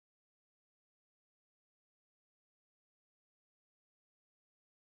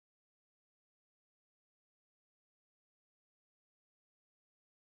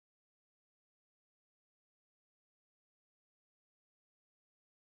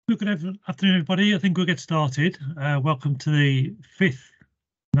Good afternoon, everybody. I think we'll get started. Welcome to the 5th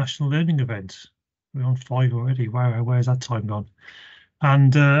National Learning Event. We're on 5 already. Wow, where's that time gone?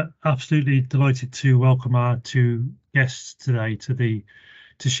 And absolutely delighted to welcome our 2 guests today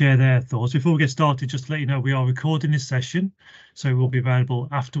to share their thoughts. Before we get started, just to let you know, we are recording this session, so it will be available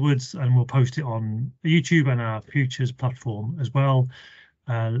afterwards, and we'll post it on YouTube and our Futures platform as well.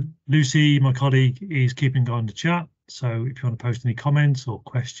 Lucy, my colleague, is keeping an eye on the chat. So if you want to post any comments or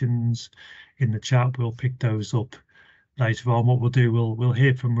questions in the chat, we'll pick those up later on. What we'll do, we'll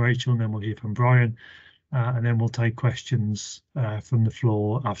hear from Rachel, and then we'll hear from Brian, and then we'll take questions from the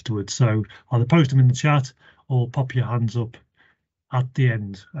floor afterwards. So either post them in the chat or pop your hands up at the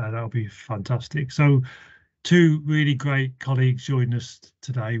end. That'll be fantastic. So 2 really great colleagues join us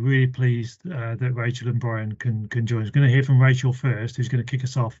today. Really pleased that Rachel and Brian can join us. We're going to hear from Rachel first, who's going to kick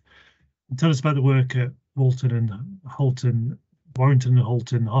us off and tell us about the work at Warrington and Halton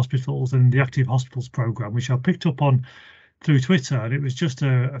hospitals and the Active Hospitals programme, which I picked up on through Twitter, and it was just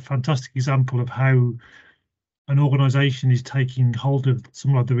a fantastic example of how an organisation is taking hold of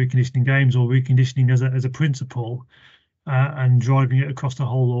some of the reconditioning games or reconditioning as a principle and driving it across the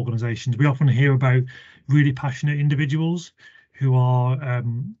whole organisation. We often hear about really passionate individuals who are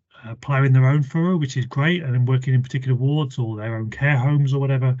ploughing their own furrow, which is great, and then working in particular wards or their own care homes or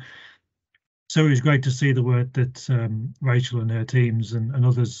whatever. So it was great to see the work that Rachel and her teams and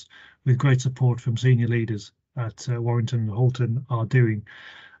others with great support from senior leaders at Warrington and Halton are doing.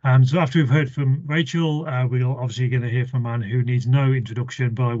 So after we've heard from Rachel, we're obviously going to hear from a man who needs no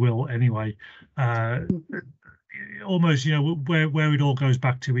introduction, but I will anyway. Almost, you know, where it all goes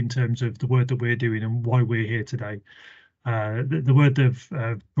back to in terms of the work that we're doing and why we're here today. The work of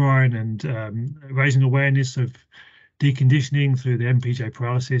Brian and raising awareness of deconditioning through the MPJ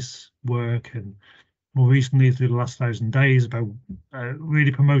paralysis work, and more recently through the last 1,000 days about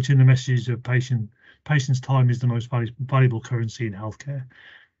really promoting the message of patient's time is the most valuable currency in healthcare.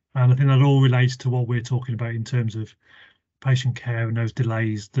 And I think that all relates to what we're talking about in terms of patient care and those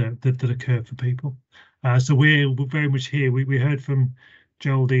delays that occur for people. So we're very much here. We heard from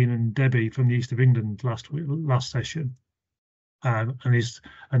Geraldine and Debbie from the East of England last session, and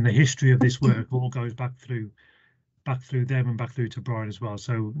the history of this work all goes back through them and back through to Brian as well.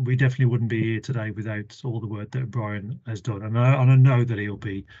 So we definitely wouldn't be here today without all the work that Brian has done, and I know that he'll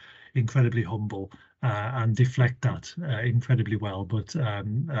be incredibly humble and deflect that incredibly well. But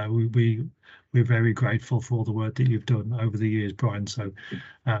we're very grateful for all the work that you've done over the years, Brian. So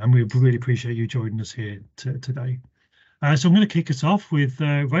and we really appreciate you joining us here today. So I'm going to kick us off with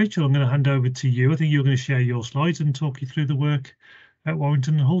Rachel. I'm going to hand over to you. I think you're going to share your slides and talk you through the work at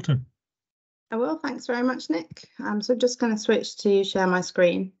Warrington and Halton. I will. Thanks very much, Nick. So I'm just going to switch to share my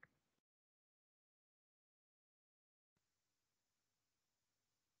screen.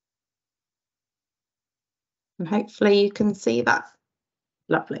 And hopefully you can see that.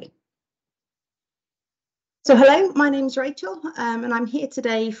 Lovely. So hello, my name's Rachel, and I'm here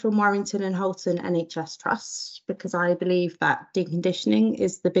today from Warrington and Halton NHS Trust because I believe that deconditioning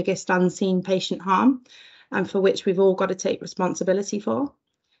is the biggest unseen patient harm and for which we've all got to take responsibility for.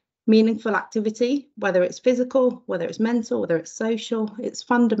 Meaningful activity, whether it's physical, whether it's mental, whether it's social, it's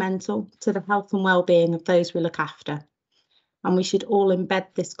fundamental to the health and well-being of those we look after. And we should all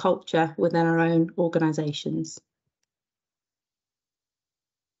embed this culture within our own organisations.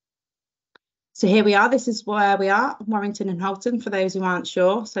 So here we are. This is where we are, Warrington and Halton, for those who aren't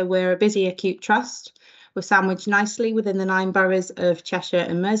sure. So we're a busy acute trust. We're sandwiched nicely within the 9 boroughs of Cheshire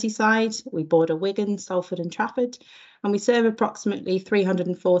and Merseyside. We border Wigan, Salford and Trafford, and we serve approximately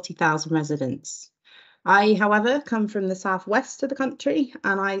 340,000 residents. I, however, come from the southwest of the country,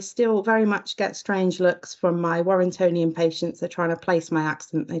 and I still very much get strange looks from my Warringtonian patients that are trying to place my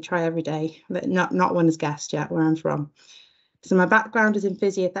accent. They try every day, but not one has guessed yet where I'm from. So my background is in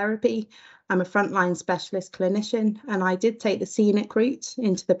physiotherapy. I'm a frontline specialist clinician, and I did take the scenic route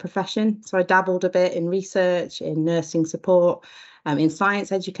into the profession. So I dabbled a bit in research, in nursing support, in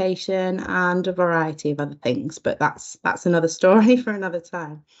science education, and a variety of other things. But that's another story for another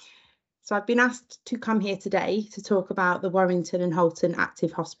time. So I've been asked to come here today to talk about the Warrington and Halton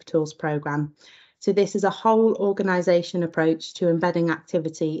Active Hospitals programme. So this is a whole organisation approach to embedding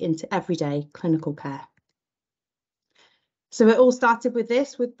activity into everyday clinical care. So it all started with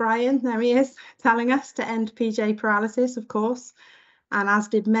this, with Brian, there he is, telling us to end PJ paralysis, of course, and as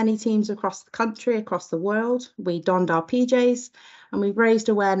did many teams across the country, across the world. We donned our PJs and we raised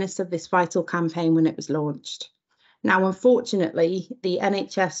awareness of this vital campaign when it was launched. Now, unfortunately, the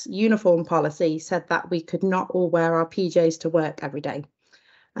NHS uniform policy said that we could not all wear our PJs to work every day.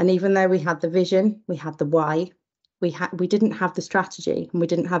 And even though we had the vision, we had the why, we didn't have the strategy and we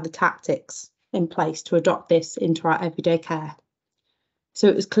didn't have the tactics in place to adopt this into our everyday care. So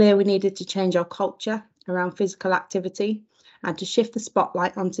it was clear we needed to change our culture around physical activity and to shift the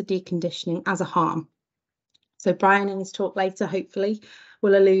spotlight onto deconditioning as a harm. So Brian in his talk later, hopefully,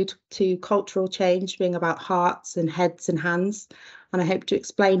 will allude to cultural change being about hearts and heads and hands. And I hope to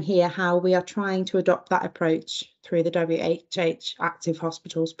explain here how we are trying to adopt that approach through the WHH Active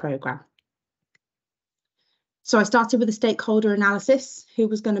Hospitals programme. So I started with a stakeholder analysis, who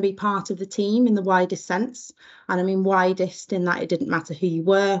was going to be part of the team in the widest sense. And I mean widest in that it didn't matter who you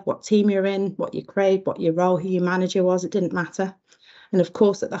were, what team you're in, what your grade, what your role, who your manager was, it didn't matter. And of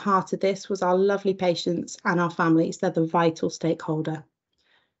course, at the heart of this was our lovely patients and our families. They're the vital stakeholder.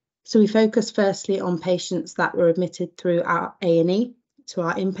 So we focused firstly on patients that were admitted through our A&E to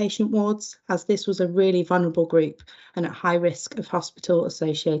our inpatient wards, as this was a really vulnerable group and at high risk of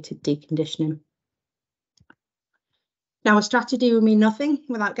hospital-associated deconditioning. Now, a strategy will mean nothing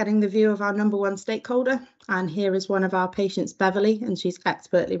without getting the view of our number one stakeholder. And here is one of our patients, Beverly, and she's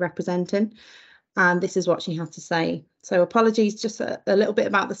expertly representing. And this is what she had to say. So apologies, just a little bit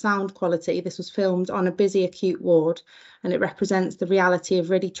about the sound quality. This was filmed on a busy acute ward, and it represents the reality of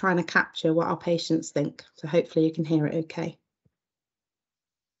really trying to capture what our patients think. So hopefully you can hear it okay.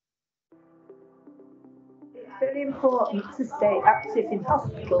 It's very important to stay active in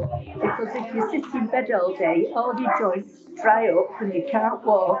hospital, because if you sit in bed all day, all your joints dry up and you can't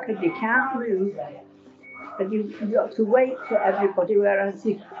walk and you can't move, and you've got to wait for everybody, whereas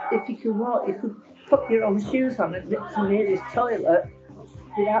if you can walk, you could put your own shoes on and nip to the nearest toilet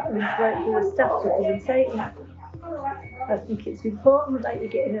without having to wait for the staff to come and take you. I think it's important that you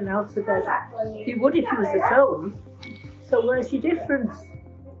get in and out of bed. You would if you was at home, so where's your difference?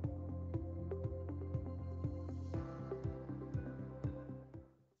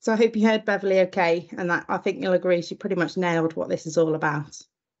 So I hope you heard Beverly okay, and that I think you'll agree she pretty much nailed what this is all about.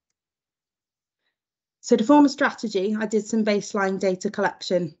 So to form a strategy, I did some baseline data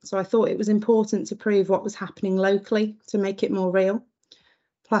collection. So I thought it was important to prove what was happening locally to make it more real.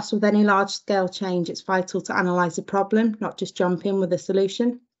 Plus, with any large scale change, it's vital to analyse the problem, not just jump in with a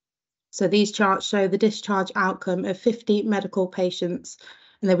solution. So these charts show the discharge outcome of 50 medical patients,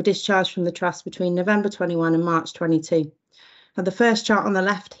 and they were discharged from the trust between November 21 and March 22. Now, the first chart on the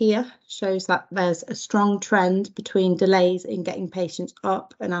left here shows that there's a strong trend between delays in getting patients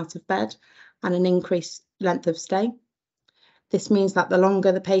up and out of bed and an increased length of stay. This means that the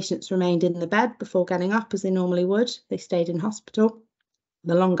longer the patients remained in the bed before getting up, as they normally would, they stayed in hospital,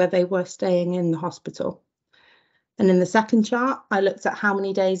 the longer they were staying in the hospital. And in the second chart, I looked at how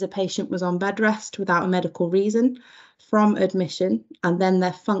many days a patient was on bed rest without a medical reason from admission, and then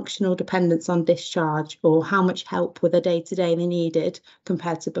their functional dependence on discharge, or how much help with a day-to-day they needed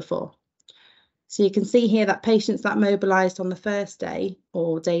compared to before. So you can see here that patients that mobilised on the first day,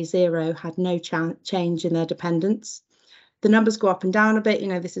 or day 0, had no change in their dependence. The numbers go up and down a bit. You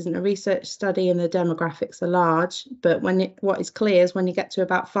know, this isn't a research study and the demographics are large, but what is clear is when you get to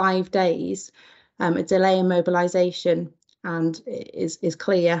about 5 days, a delay in mobilisation and is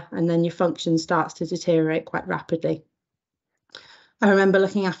clear, and then your function starts to deteriorate quite rapidly. I remember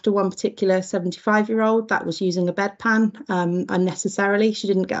looking after one particular 75-year-old that was using a bedpan unnecessarily. She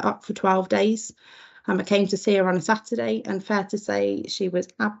didn't get up for 12 days. I came to see her on a Saturday, and fair to say she was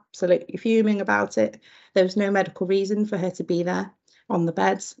absolutely fuming about it. There was no medical reason for her to be there on the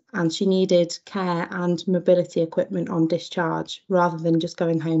bed, and she needed care and mobility equipment on discharge rather than just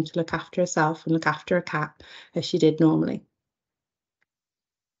going home to look after herself and look after a cat as she did normally.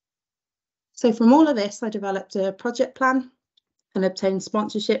 So from all of this, I developed a project plan and obtained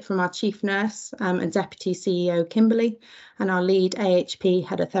sponsorship from our chief nurse and deputy CEO, Kimberly, and our lead AHP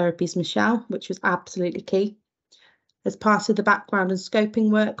head of therapies, Michelle, which was absolutely key. As part of the background and scoping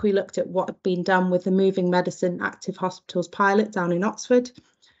work, we looked at what had been done with the Moving Medicine Active Hospitals pilot down in Oxford,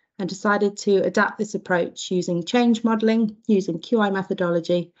 and decided to adapt this approach using change modelling, using QI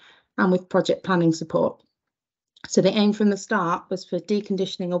methodology, and with project planning support. So the aim from the start was for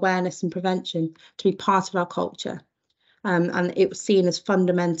deconditioning awareness and prevention to be part of our culture. And it was seen as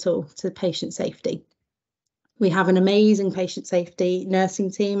fundamental to patient safety. We have an amazing patient safety nursing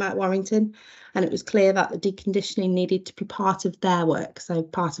team at Warrington, and it was clear that the deconditioning needed to be part of their work. So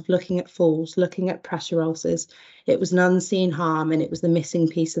part of looking at falls, looking at pressure ulcers. It was an unseen harm, and it was the missing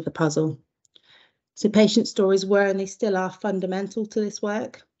piece of the puzzle. So patient stories were, and they still are, fundamental to this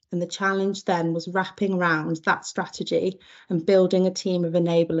work. And the challenge then was wrapping around that strategy and building a team of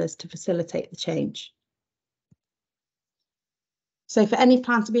enablers to facilitate the change. So for any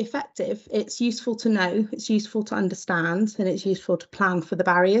plan to be effective, it's useful to know, it's useful to understand, and it's useful to plan for the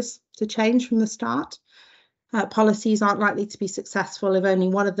barriers to change from the start. Policies aren't likely to be successful if only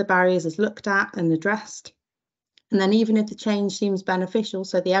one of the barriers is looked at and addressed. And then even if the change seems beneficial,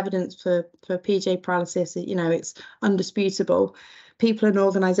 so the evidence for PJ paralysis, it's undisputable, people and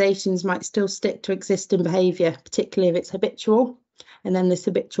organisations might still stick to existing behaviour, particularly if it's habitual. And then this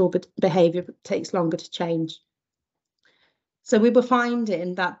habitual behaviour takes longer to change. So we were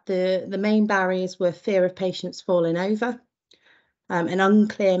finding that the main barriers were fear of patients falling over, an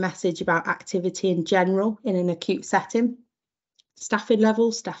unclear message about activity in general in an acute setting, staffing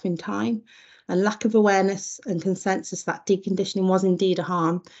levels, staffing time, and lack of awareness and consensus that deconditioning was indeed a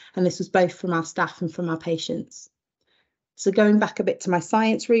harm, and this was both from our staff and from our patients. So going back a bit to my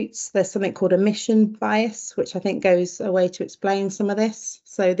science roots, there's something called omission bias, which I think goes a way to explain some of this.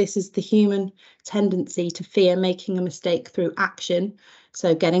 So this is the human tendency to fear making a mistake through action,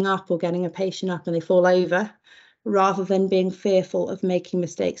 so getting up or getting a patient up and they fall over, rather than being fearful of making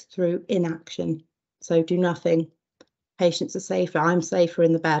mistakes through inaction. So do nothing, patients are safer, I'm safer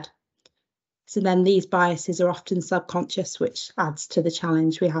in the bed. So then these biases are often subconscious, which adds to the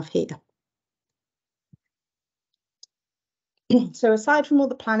challenge we have here. So aside from all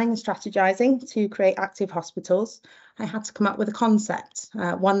the planning and strategizing to create active hospitals, I had to come up with a concept,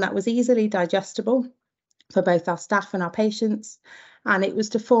 one that was easily digestible for both our staff and our patients. And it was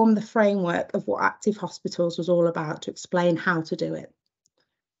to form the framework of what active hospitals was all about, to explain how to do it.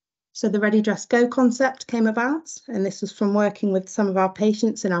 So the Ready, Dress, Go concept came about, and this was from working with some of our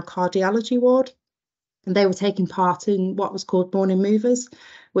patients in our cardiology ward. And they were taking part in what was called Morning Movers,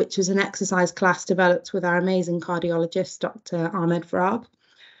 which was an exercise class developed with our amazing cardiologist, Dr. Ahmed Farag.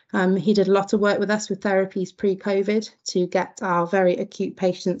 He did a lot of work with us with therapies pre-COVID to get our very acute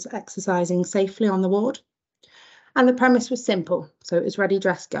patients exercising safely on the ward. And the premise was simple, so it was Ready,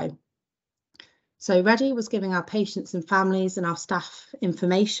 Dress, Go. So Ready was giving our patients and families and our staff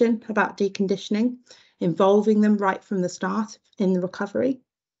information about deconditioning, involving them right from the start in the recovery.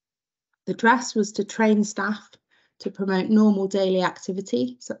 The dress was to train staff to promote normal daily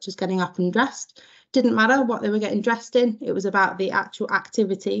activity, such as getting up and dressed. Didn't matter what they were getting dressed in, it was about the actual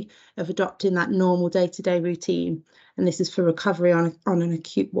activity of adopting that normal day-to-day routine. And this is for recovery on an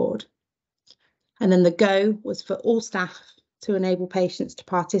acute ward. And then the Go was for all staff to enable patients to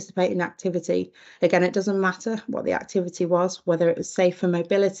participate in activity. Again, it doesn't matter what the activity was, whether it was safe for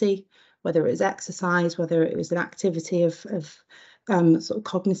mobility, whether it was exercise, whether it was an activity of sort of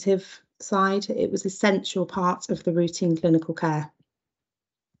cognitive side, it was essential part of the routine clinical care.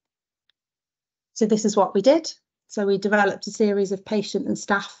 So this is what we did. So we developed a series of patient and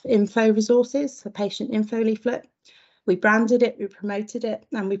staff info resources, a patient info leaflet. We branded it, we promoted it,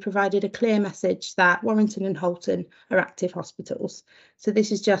 and we provided a clear message that Warrington and Halton are active hospitals. So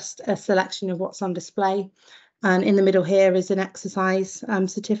this is just a selection of what's on display. And in the middle here is an exercise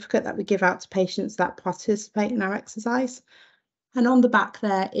certificate that we give out to patients that participate in our exercise. And on the back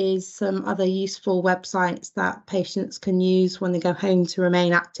there is some other useful websites that patients can use when they go home to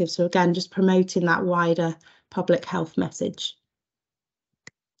remain active. So again, just promoting that wider public health message.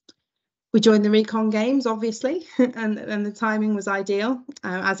 We joined the Recon Games, obviously, and the timing was ideal,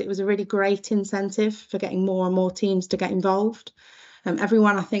 as it was a really great incentive for getting more and more teams to get involved.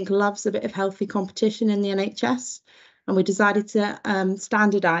 Everyone, I think, loves a bit of healthy competition in the NHS. And we decided to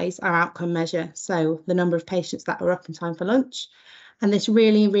standardise our outcome measure, so the number of patients that were up in time for lunch. And this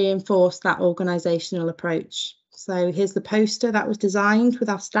really reinforced that organisational approach. So here's the poster that was designed with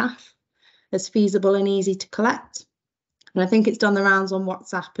our staff as feasible and easy to collect. And I think it's done the rounds on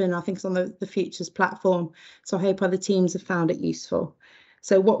WhatsApp, and I think it's on the Futures platform. So I hope other teams have found it useful.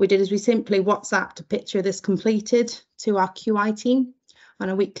 So what we did is we simply WhatsApped a picture of this completed to our QI team on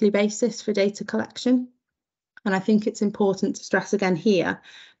a weekly basis for data collection. And I think it's important to stress again here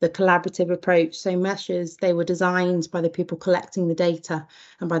the collaborative approach. So measures, they were designed by the people collecting the data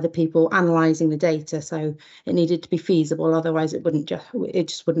and by the people analysing the data. So it needed to be feasible, otherwise it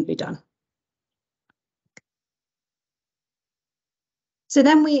just wouldn't be done. So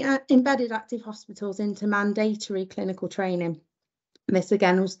then we embedded active hospitals into mandatory clinical training. And this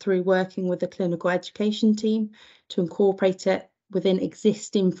again was through working with the clinical education team to incorporate it within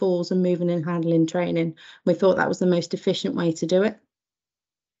existing falls and moving and handling training. We thought that was the most efficient way to do it.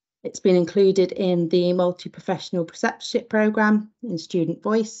 It's been included in the multi-professional preceptorship programme in Student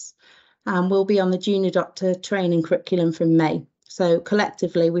Voice, and will be on the junior doctor training curriculum from May. So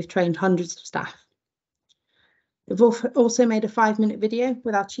collectively, we've trained hundreds of staff. We've also made a 5-minute video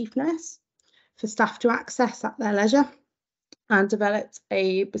with our chief nurse for staff to access at their leisure, and developed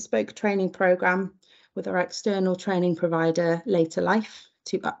a bespoke training programme with our external training provider, Later Life,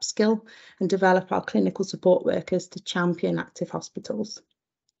 to upskill and develop our clinical support workers to champion active hospitals.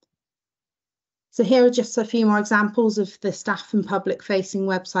 So here are just a few more examples of the staff and public facing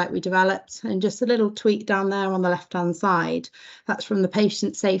website we developed, and just a little tweet down there on the left hand side. That's from the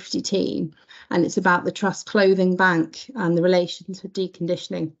patient safety team, and it's about the Trust Clothing Bank and the relations with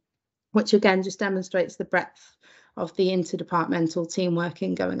deconditioning, which again just demonstrates the breadth of the interdepartmental team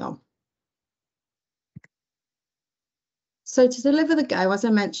working going on. So to deliver the Go, as I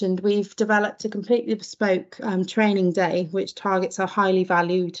mentioned, we've developed a completely bespoke training day, which targets our highly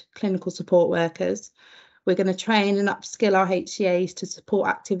valued clinical support workers. We're going to train and upskill our HCAs to support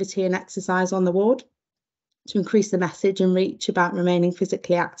activity and exercise on the ward, to increase the message and reach about remaining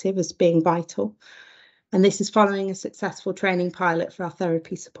physically active as being vital. And this is following a successful training pilot for our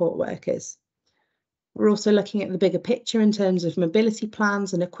therapy support workers. We're also looking at the bigger picture in terms of mobility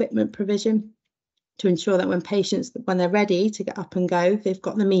plans and equipment provision, to ensure that when patients, when they're ready to get up and go, they've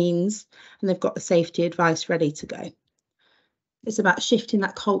got the means and they've got the safety advice ready to go. It's about shifting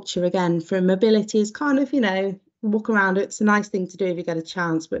that culture again from mobility is kind of, you know, walk around. It's a nice thing to do if you get a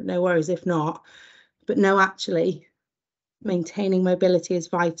chance, but no worries if not. But no, actually, maintaining mobility is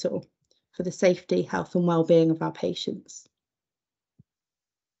vital for the safety, health and well-being of our patients.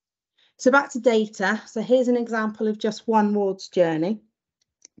 So back to data. So here's an example of just one ward's journey.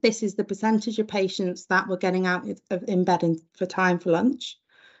 This is the percentage of patients that were getting out in bed for time for lunch.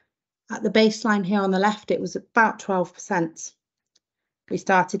 At the baseline here on the left, it was about 12%. We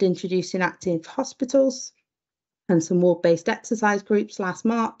started introducing active hospitals and some ward-based exercise groups last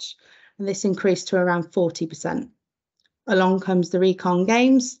March, and this increased to around 40%. Along comes the Recon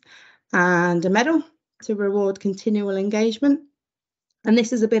Games and a medal to reward continual engagement. And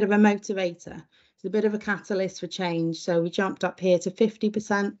this is a bit of a motivator. It's a bit of a catalyst for change. So we jumped up here to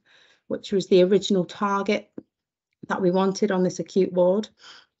 50%, which was the original target that we wanted on this acute ward.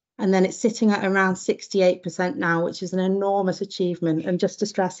 And then it's sitting at around 68% now, which is an enormous achievement. And just to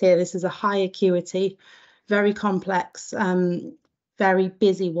stress here, this is a high acuity, very complex, very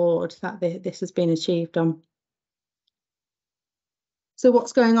busy ward that this has been achieved on. So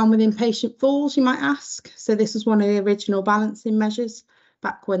what's going on with inpatient falls, you might ask? So this was one of the original balancing measures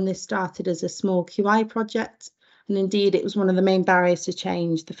back when this started as a small QI project. And indeed, it was one of the main barriers to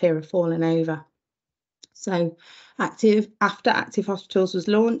change, the fear of falling over. So after Active Hospitals was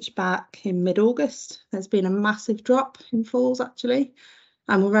launched back in mid-August, there's been a massive drop in falls actually.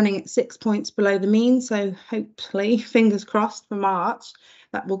 And we're running at 6 points below the mean. So hopefully, fingers crossed for March,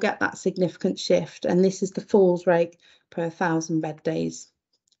 that we'll get that significant shift. And this is the falls rate per 1,000 bed days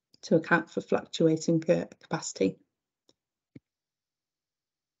to account for fluctuating capacity.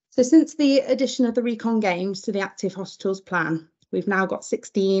 So since the addition of the Recon Games to the Active Hospitals plan, we've now got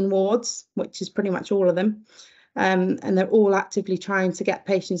 16 wards, which is pretty much all of them. And they're all actively trying to get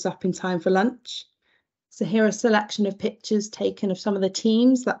patients up in time for lunch. So here are a selection of pictures taken of some of the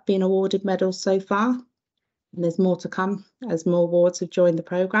teams that have been awarded medals so far. And there's more to come as more wards have joined the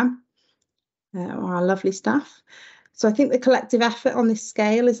programme. Our lovely staff. So I think the collective effort on this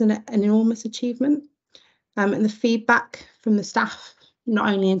scale is an enormous achievement. And the feedback from the staff, not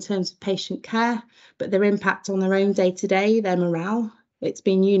only in terms of patient care, but their impact on their own day-to-day, their morale, it's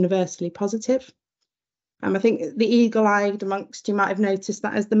been universally positive. I think the eagle-eyed amongst you might have noticed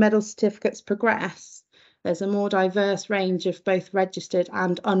that as the medal certificates progress, there's a more diverse range of both registered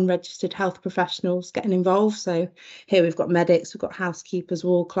and unregistered health professionals getting involved. So here we've got medics, we've got housekeepers,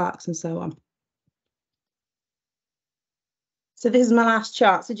 ward clerks and so on. So this is my last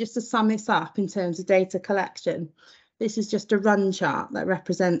chart. So just to sum this up in terms of data collection, this is just a run chart that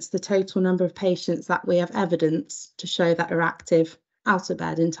represents the total number of patients that we have evidence to show that are active out of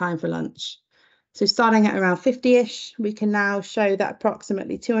bed in time for lunch. So starting at around 50-ish, we can now show that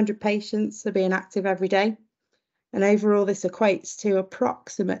approximately 200 patients are being active every day. And overall, this equates to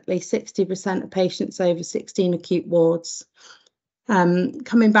approximately 60% of patients over 16 acute wards.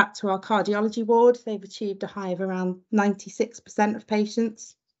 Coming back to our cardiology ward, they've achieved a high of around 96% of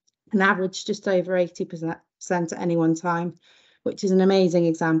patients, an average just over 80% at any one time, which is an amazing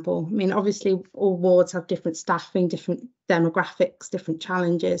example. I mean, obviously, all wards have different staffing, different demographics, different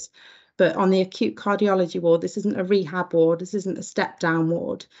challenges. But on the acute cardiology ward, this isn't a rehab ward, this isn't a step-down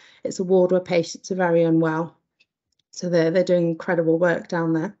ward. It's a ward where patients are very unwell. So they're doing incredible work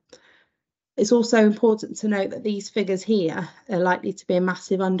down there. It's also important to note that these figures here are likely to be a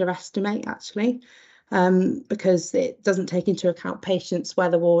massive underestimate, actually, because it doesn't take into account patients where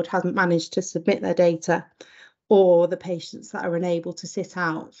the ward hasn't managed to submit their data, or the patients that are unable to sit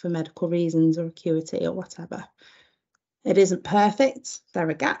out for medical reasons or acuity or whatever. It isn't perfect. There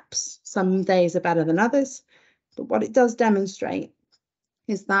are gaps. Some days are better than others. But what it does demonstrate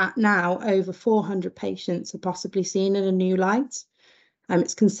is that now over 400 patients are possibly seen in a new light.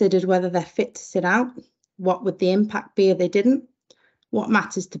 It's considered whether they're fit to sit out. What would the impact be if they didn't? What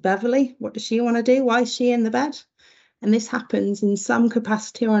matters to Beverly? What does she want to do? Why is she in the bed? And this happens in some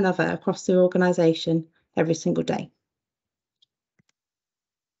capacity or another across the organisation every single day.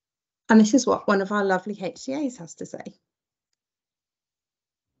 And this is what one of our lovely HCAs has to say.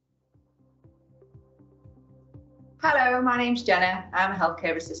 Hello, my name's Jenna. I'm a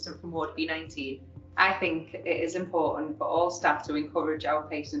healthcare assistant from Ward B19. I think it is important for all staff to encourage our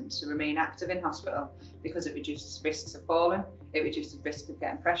patients to remain active in hospital because it reduces risks of falling, it reduces risks of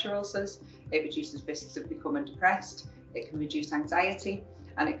getting pressure ulcers, it reduces risks of becoming depressed, it can reduce anxiety,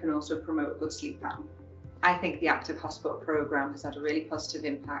 and it can also promote a good sleep pattern. I think the Active Hospital programme has had a really positive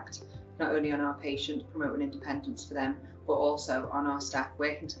impact, not only on our patients, promoting independence for them, but also on our staff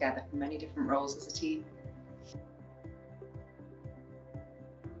working together for many different roles as a team.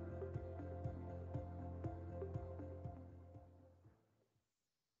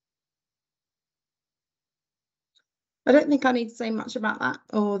 I don't think I need to say much about that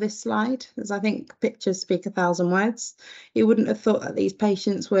or this slide, as I think pictures speak 1,000 words. You wouldn't have thought that these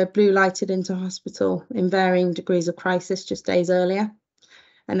patients were blue lighted into hospital in varying degrees of crisis just days earlier.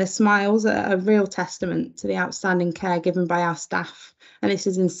 And the smiles are a real testament to the outstanding care given by our staff. And this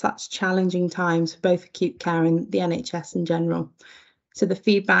is in such challenging times for both acute care and the NHS in general. So the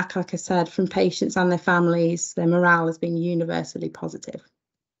feedback, like I said, from patients and their families, their morale has been universally positive.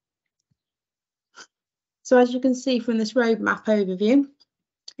 So as you can see from this roadmap overview,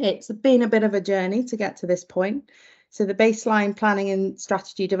 it's been a bit of a journey to get to this point. So the baseline planning and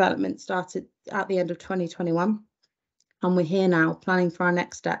strategy development started at the end of 2021. And we're here now planning for our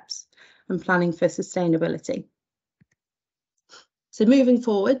next steps and planning for sustainability. So moving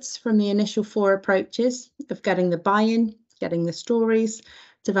forwards from the initial 4 approaches of getting the buy-in, getting the stories,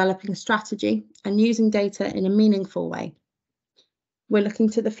 developing a strategy and using data in a meaningful way. We're looking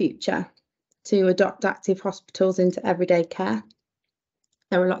to the future to adopt active hospitals into everyday care.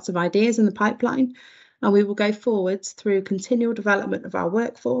 There are lots of ideas in the pipeline, and we will go forwards through continual development of our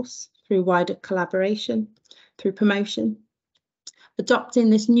workforce, through wider collaboration, through promotion, adopting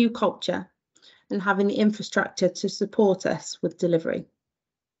this new culture and having the infrastructure to support us with delivery,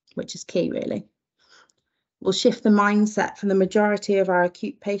 which is key really. We'll shift the mindset for the majority of our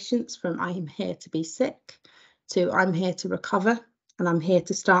acute patients from I'm here to be sick to I'm here to recover and I'm here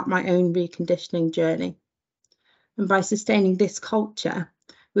to start my own reconditioning journey. And by sustaining this culture,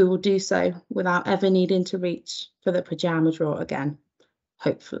 we will do so without ever needing to reach for the pajama drawer again,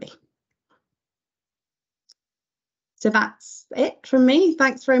 hopefully. So that's it from me.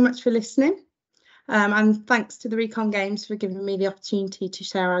 Thanks very much for listening. And thanks to the Recon Games for giving me the opportunity to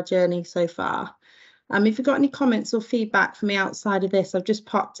share our journey so far. If you've got any comments or feedback for me outside of this, I've just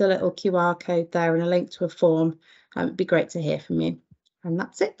popped a little QR code there and a link to a form. It'd be great to hear from you. And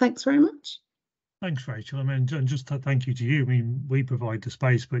that's it. Thanks very much. Thanks, Rachel. I mean, and just thank you to you. I mean, we provide the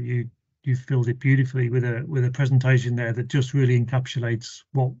space, but you filled it beautifully with a presentation there that just really encapsulates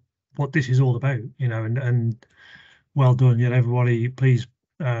what this is all about, you know, and well done. You know, everybody, please,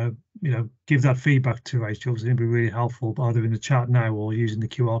 you know, give that feedback to Rachel. It's going to be really helpful, either in the chat now or using the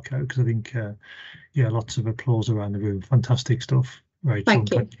QR code, because I think, yeah, lots of applause around the room. Fantastic stuff, Rachel.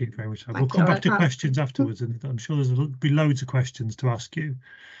 Thank you very much. We'll come back to questions afterwards, and I'm sure there'll be loads of questions to ask you.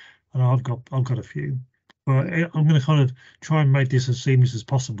 And I've got a few, but I'm going to kind of try and make this as seamless as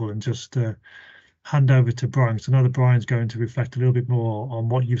possible and just hand over to Brian. So I know that Brian's going to reflect a little bit more on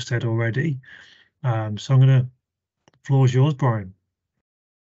what you've said already. So I'm going to, the floor is yours, Brian.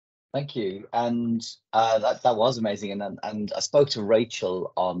 Thank you, and that was amazing. And I spoke to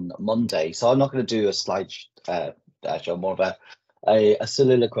Rachel on Monday, so I'm not going to do a slide show, more of a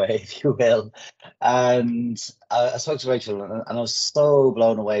soliloquy, if you will. And I spoke to Rachel, and I was so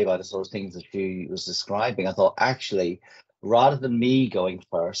blown away by the sort of things that she was describing. I thought, actually, rather than me going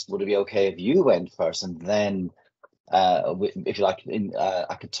first, would it be okay if you went first, and then, if you like,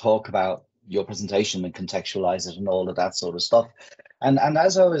 I could talk about your presentation and contextualize it and all of that sort of stuff. And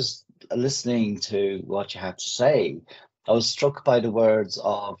as I was listening to what you had to say, I was struck by the words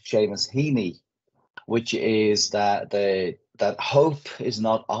of Seamus Heaney, which is that hope is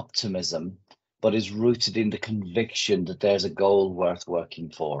not optimism, but is rooted in the conviction that there's a goal worth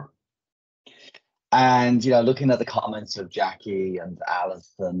working for. And, you know, looking at the comments of Jackie and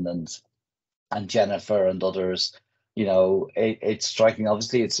Alison and Jennifer and others, you know, it's striking.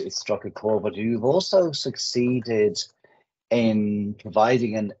 Obviously, it's struck a chord, but you've also succeeded in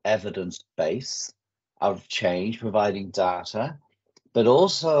providing an evidence base of change, providing data, but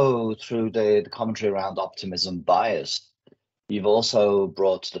also through the commentary around optimism bias. You've also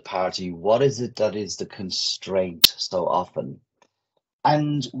brought to the party, what is it that is the constraint so often?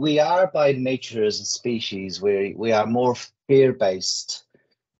 And we are by nature as a species, we are more fear-based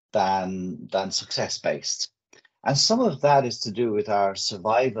than success-based. And some of that is to do with our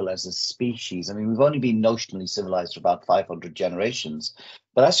survival as a species. I mean, we've only been notionally civilized for about 500 generations,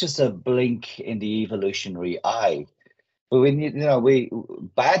 but that's just a blink in the evolutionary eye. But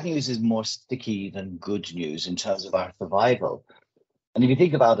bad news is more sticky than good news in terms of our survival. And if you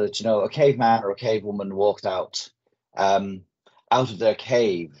think about it, a caveman or a cavewoman walked out of their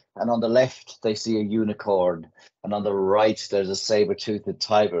cave, and on the left they see a unicorn, and on the right there's a saber-toothed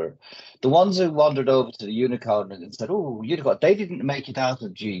tiger. The ones who wandered over to the unicorn and said, "Oh, unicorn," they didn't make it out of the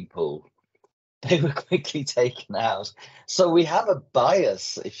gene pool. They were quickly taken out. So we have a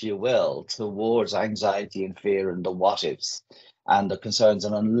bias, if you will, towards anxiety and fear and the what ifs and the concerns.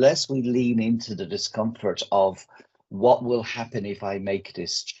 And unless we lean into the discomfort of what will happen if I make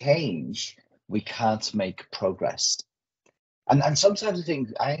this change, we can't make progress. And sometimes I think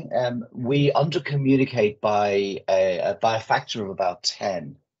we under-communicate by a factor of about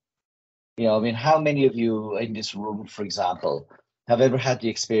 10. I mean, how many of you in this room, for example, have ever had the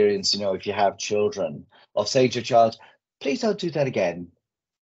experience, if you have children, of saying to your child, "Please don't do that again."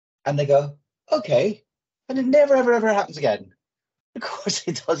 And they go, "Okay." And it never, ever, ever happens again. Of course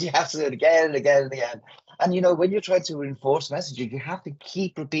it does. You have to do it again and again and again. And, when you're trying to reinforce messages, you have to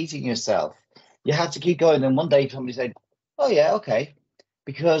keep repeating yourself. You have to keep going. And one day somebody said, "Oh, yeah, okay."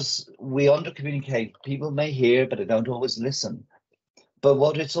 Because we under-communicate. People may hear, but they don't always listen. But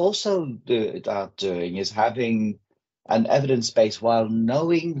what it's also doing is having an evidence base while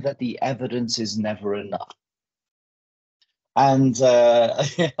knowing that the evidence is never enough. And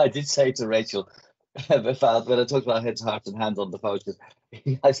I did say to Rachel, when I talked about heads, hearts, and hands on the phone,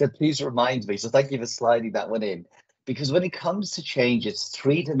 I said, "Please remind me." So thank you for sliding that one in. Because when it comes to change, it's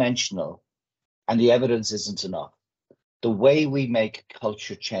three-dimensional and the evidence isn't enough. The way we make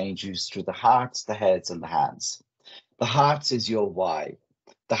culture change is through the hearts, the heads, and the hands. The hearts is your why.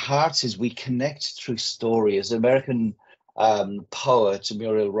 The hearts is we connect through story. As American poet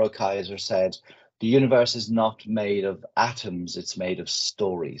Muriel Rukeyser said, "The universe is not made of atoms, it's made of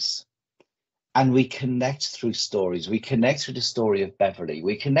stories." And we connect through stories. We connect through the story of Beverly.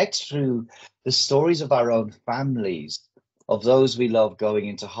 We connect through the stories of our own families, of those we love going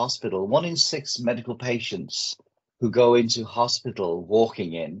into hospital. 1 in 6 medical patients who go into hospital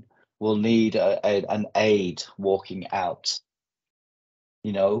walking in will need an aid walking out.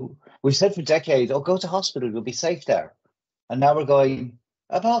 We've said for decades, "Oh, go to hospital, you'll be safe there." And now we're going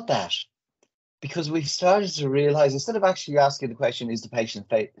about that. Because we've started to realize, instead of actually asking the question, is the patient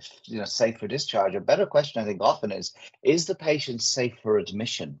safe for discharge? A better question, I think, often is the patient safe for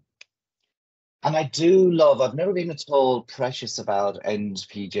admission? And I do love, I've never been at all precious about End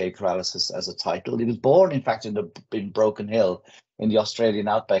PJ Paralysis as a title. It was born, in fact, in Broken Hill in the Australian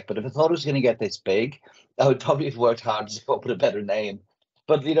outback. But if I thought it was going to get this big, I would probably have worked hard to come up with a better name.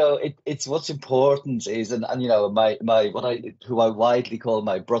 But it's what's important is, and who I widely call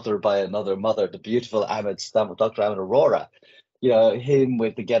my brother by another mother, the beautiful Dr. Ahmed Aurora, him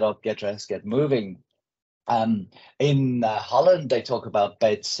with the get up, get dressed, get moving. In Holland, they talk about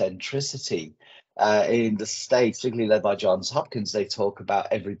bed centricity. In the States, particularly led by Johns Hopkins, they talk about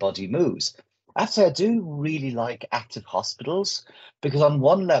everybody moves. Actually, I do really like active hospitals, because on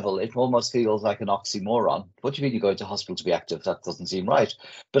one level, it almost feels like an oxymoron. What do you mean you're going to hospital to be active? That doesn't seem right.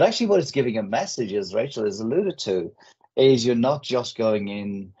 But actually what it's giving a message, as Rachel has alluded to, is you're not just going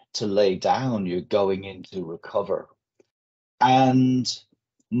in to lay down, you're going in to recover. And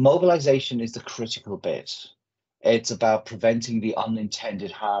mobilization is the critical bit. It's about preventing the unintended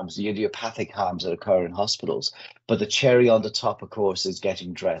harms, the idiopathic harms that occur in hospitals. But the cherry on the top, of course, is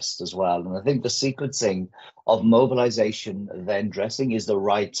getting dressed as well. And I think the sequencing of mobilization, then dressing, is the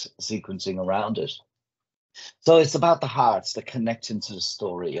right sequencing around it. So it's about the hearts, the connecting to the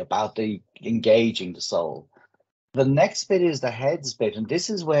story, about the engaging the soul. The next bit is the heads bit, and this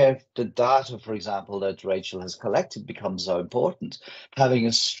is where the data, for example, that Rachel has collected becomes so important. Having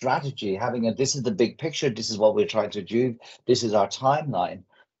a strategy, this is the big picture, this is what we're trying to do, this is our timeline.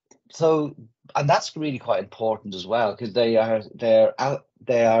 So, and that's really quite important as well, because they are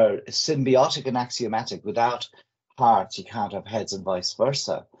symbiotic and axiomatic. Without hearts, you can't have heads, and vice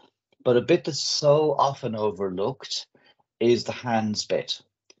versa. But a bit that's so often overlooked is the hands bit.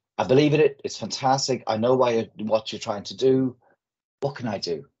 I believe in it. It's fantastic. I know what you're trying to do. What can I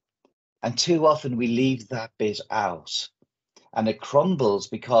do? And too often we leave that bit out, and it crumbles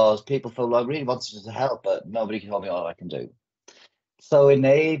because people feel, "Well, I really wanted to help, but nobody can tell me all I can do." So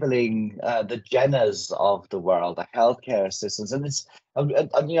enabling the Jennas of the world, the healthcare systems, and I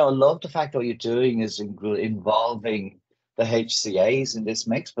love the fact that what you're doing is involving the HCAs in this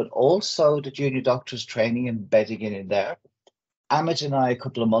mix, but also the junior doctors training, embedding it in there. Amit and I, a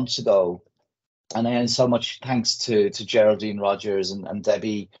couple of months ago, and so much thanks to Geraldine Rogers and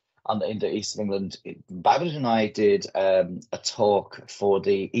Debbie in the East of England, Babbitt and I did a talk for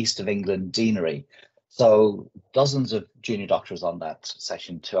the East of England Deanery. So dozens of junior doctors on that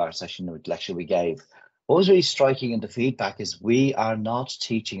session, 2-hour session lecture we gave. What was really striking in the feedback is we are not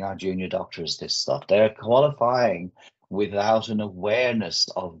teaching our junior doctors this stuff. They're qualifying without an awareness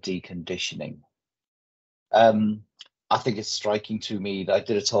of deconditioning. I think it's striking to me that I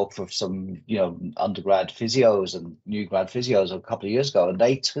did a talk for some, undergrad physios and new grad physios a couple of years ago, and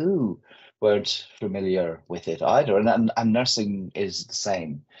they too weren't familiar with it either. And nursing is the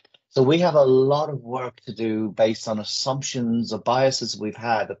same. So we have a lot of work to do based on assumptions or biases we've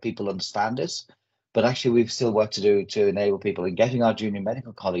had that people understand this, but actually we've still work to do to enable people in getting our junior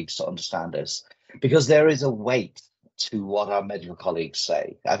medical colleagues to understand this, because there is a weight to what our medical colleagues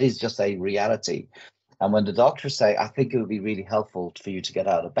say. That is just a reality. And when the doctors say, I think it would be really helpful for you to get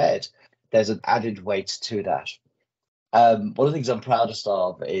out of bed, there's an added weight to that. One of the things I'm proudest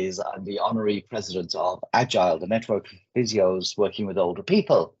of is I'm the honorary president of Agile, the network of physios working with older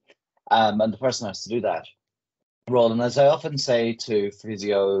people. And the person has to do that role. And as I often say to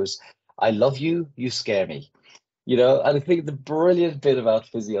physios, I love you, you scare me. And I think the brilliant bit about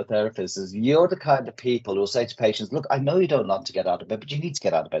physiotherapists is you're the kind of people who will say to patients, look, I know you don't want to get out of bed, but you need to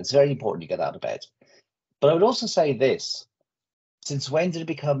get out of bed. It's very important you get out of bed. But I would also say this, since when did it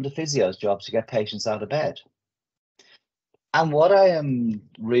become the physio's job to get patients out of bed? And what I am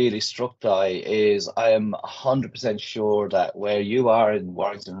really struck by is I am 100% sure that where you are in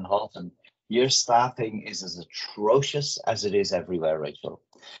Warrington and Halton, your staffing is as atrocious as it is everywhere, Rachel.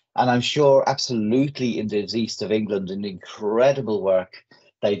 And I'm sure absolutely in the East of England, in the incredible work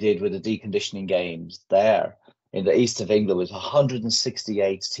they did with the deconditioning games there in the East of England with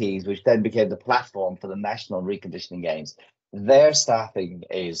 168 teams, which then became the platform for the national reconditioning games. Their staffing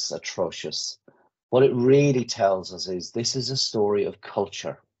is atrocious. What it really tells us is this is a story of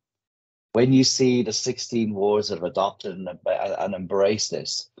culture. When you see the 16 wards that have adopted and embraced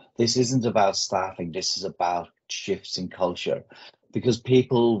this isn't about staffing, this is about shifts in culture. Because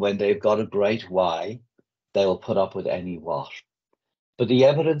people, when they've got a great why, they will put up with any what. But the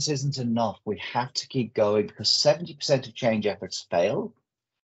evidence isn't enough. We have to keep going because 70% of change efforts fail.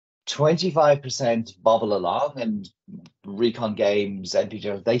 25% bobble along, and recon games,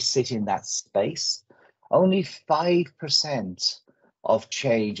 NPGs, they sit in that space. Only 5% of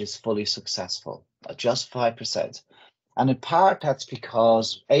change is fully successful, just 5%. And in part, that's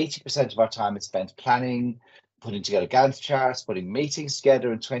because 80% of our time is spent planning, putting together Gantt charts, putting meetings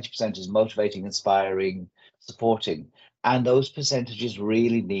together, and 20% is motivating, inspiring, supporting. And those percentages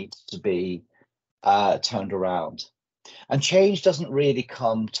really need to be turned around. And change doesn't really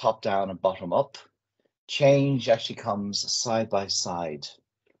come top down and bottom up. Change actually comes side by side.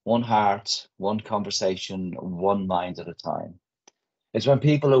 One heart, one conversation, one mind at a time. It's when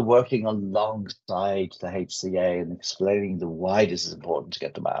people are working alongside the HCA and explaining the why this is important to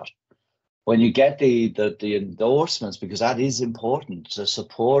get them out. When you get the endorsements, because that is important, to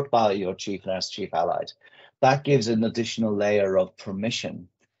support by your chief nurse, chief allied, that gives an additional layer of permission.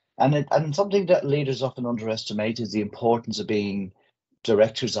 And something that leaders often underestimate is the importance of being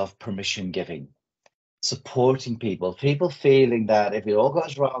directors of permission giving, supporting people feeling that if it all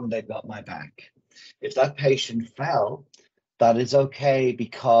goes wrong, they've got my back. If that patient fell, that is okay,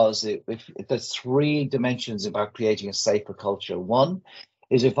 because if there's 3 dimensions about creating a safer culture. One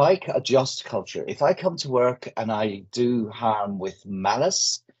is if I adjust culture, if I come to work and I do harm with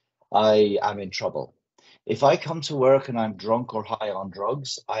malice, I am in trouble. If I come to work and I'm drunk or high on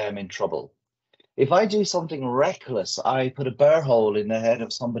drugs, I am in trouble. If I do something reckless, I put a burr hole in the head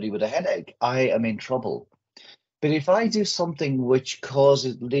of somebody with a headache, I am in trouble. But if I do something which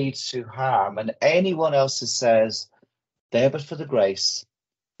leads to harm, and anyone else says, there but for the grace,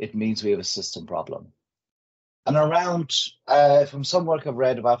 it means we have a system problem. And around, from some work I've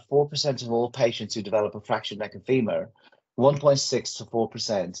read, about 4% of all patients who develop a fractured neck and femur, 1.6 to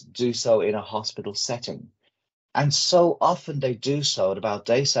 4% do so in a hospital setting. And so often they do so at about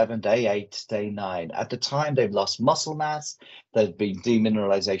day 7, day 8, day 9. At the time, they've lost muscle mass, there's been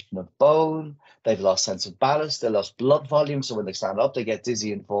demineralization of bone, they've lost sense of balance, they lost blood volume, so when they stand up, they get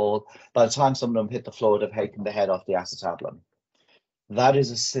dizzy and fall. By the time some of them hit the floor, they've taken the head off the acetabulum. That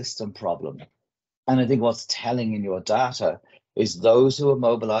is a system problem. And I think what's telling in your data is those who are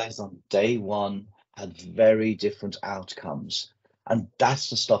mobilized on day 1 had very different outcomes. And that's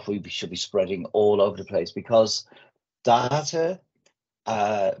the stuff we should be spreading all over the place, because data,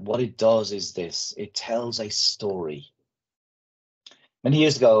 what it does is this: it tells a story. Many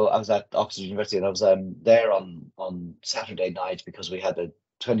years ago, I was at Oxford University, and I was there on Saturday night because we had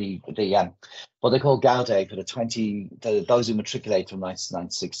what they call Gauday for those who matriculate from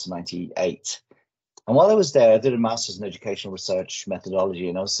 1996 to 98. And while I was there, I did a master's in educational research methodology,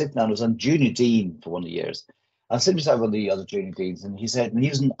 and I was on junior dean for one of the years. I was sitting beside one of the other junior deans, and he said, and he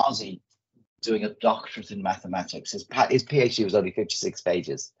was an Aussie doing a doctorate in mathematics. His PhD was only 56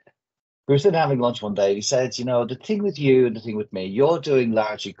 pages. We were sitting having lunch one day. He said, you know, the thing with you and the thing with me, you're doing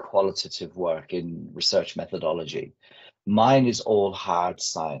largely qualitative work in research methodology. Mine is all hard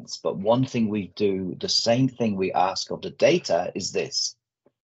science. But one thing we do, the same thing we ask of the data is this: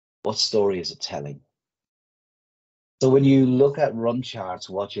 what story is it telling? So when you look at run charts,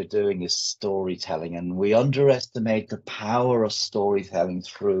 what you're doing is storytelling, and we underestimate the power of storytelling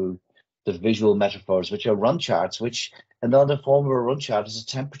through the visual metaphors, which are run charts, which another form of a run chart is a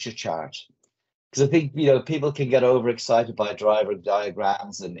temperature chart. Because I think, you know, people can get overexcited by driver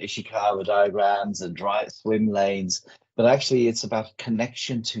diagrams and Ishikawa diagrams and swim lanes, but actually it's about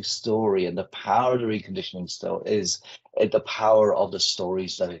connection to story, and the power of the reconditioning is the power of the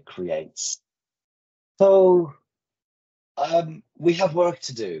stories that it creates. So we have work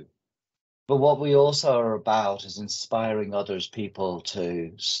to do, but what we also are about is inspiring people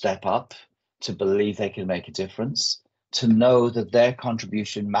to step up, to believe they can make a difference, to know that their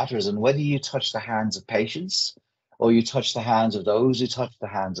contribution matters. And whether you touch the hands of patients or you touch the hands of those who touch the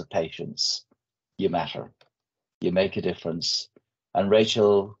hands of patients, you matter. You make a difference. And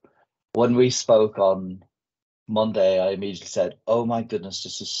Rachel, when we spoke on Monday, I immediately said, oh my goodness,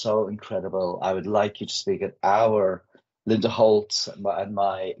 this is so incredible. I would like you to speak at our Linda Holt and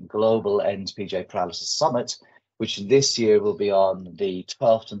my Global End PJ Paralysis Summit, which this year will be on the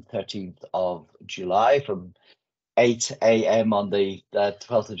 12th and 13th of July from 8 a.m. on the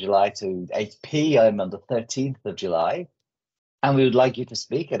 12th of July to 8 p.m. on the 13th of July. And we would like you to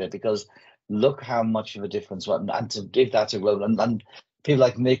speak at it, because look how much of a difference, and to give that to Global, and people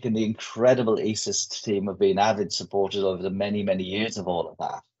like Nick and the incredible ESIS team have been avid supporters over the many, many years of all of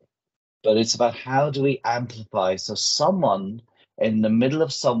that. But it's about how do we amplify so someone in the middle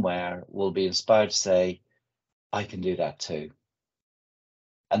of somewhere will be inspired to say, I can do that too.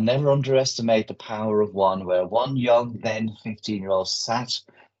 And never underestimate the power of where one young, then 15-year-old sat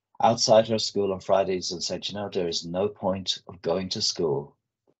outside her school on Fridays and said, you know, there is no point of going to school.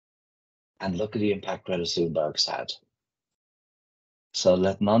 And look at the impact Greta Thunberg's had. So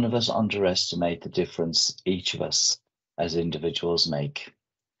let none of us underestimate the difference each of us as individuals make.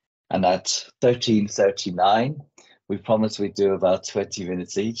 And at 13:39, we promised we'd do about 20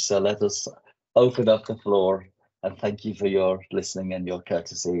 minutes each. So let us open up the floor, and thank you for your listening and your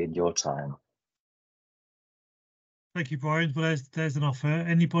courtesy and your time. Thank you, Brian. Well, there's an offer.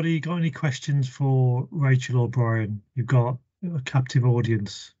 Anybody got any questions for Rachel or Brian? You've got a captive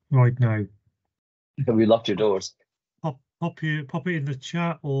audience right now. Have we locked your doors? Pop it in the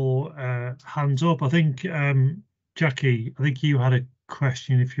chat or hands up. I think Jackie, I think you had a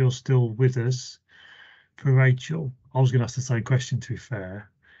question, if you're still with us, for Rachel. I was going to ask the same question, to be fair.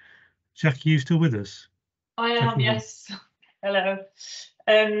 Jackie, you still with us? I am, yes. Hello.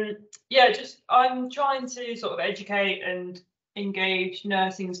 Yeah, I'm trying to sort of educate and engage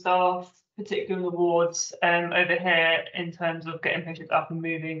nursing staff, particularly in the wards over here, in terms of getting patients up and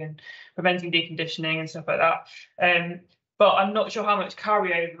moving and preventing deconditioning and stuff like that. But I'm not sure how much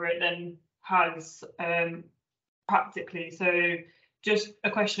carryover it then has practically. So just a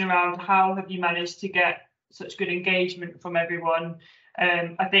question around, how have you managed to get such good engagement from everyone?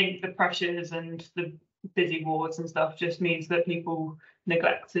 I think the pressures and the busy wards and stuff just means that people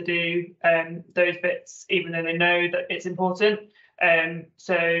neglect to do those bits, even though they know that it's important.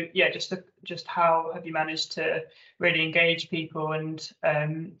 So yeah, just how have you managed to really engage people, and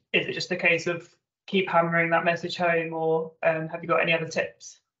is it just a case of keep hammering that message home, or have you got any other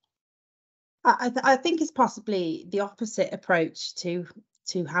tips? I think it's possibly the opposite approach to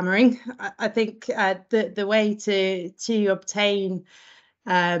hammering. I think the way to obtain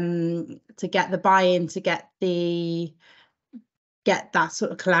to get the buy-in, to get that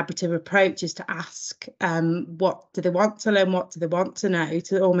sort of collaborative approach, is to ask what do they want to learn, what do they want to know,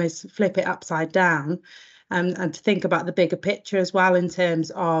 to almost flip it upside down, and to think about the bigger picture as well, in terms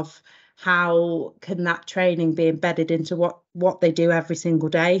of how can that training be embedded into what they do every single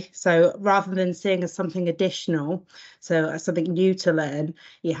day. So rather than seeing as something additional, so as something new to learn,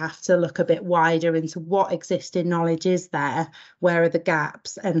 you have to look a bit wider into what existing knowledge is there, where are the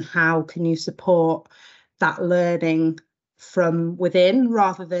gaps, and how can you support that learning from within,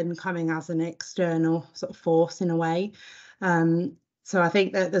 rather than coming as an external sort of force in a way. I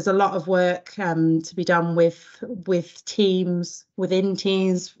think that there's a lot of work to be done with teams, within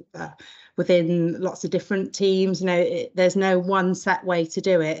teams, within lots of different teams. You know, there's no one set way to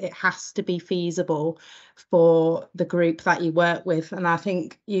do it. It has to be feasible for the group that you work with. And I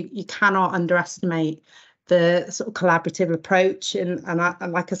think you cannot underestimate the sort of collaborative approach, and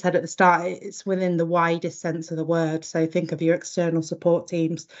like I said at the start, it's within the widest sense of the word. So think of your external support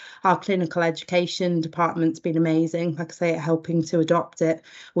teams. Our clinical education department's been amazing, like I say, at helping to adopt it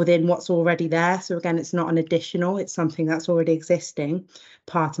within what's already there. So again, it's not an additional, it's something that's already existing,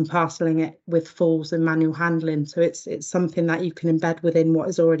 part and parceling it with falls and manual handling. So it's something that you can embed within what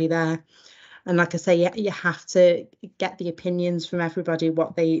is already there. And like I say, you have to get the opinions from everybody,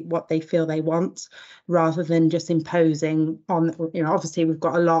 what they feel they want, rather than just imposing on. You know, obviously we've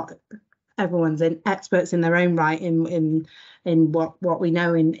got a lot. Everyone's experts in their own right in what we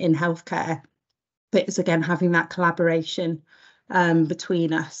know in healthcare. But it's again having that collaboration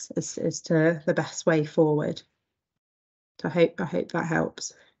between us as to the best way forward. So I hope that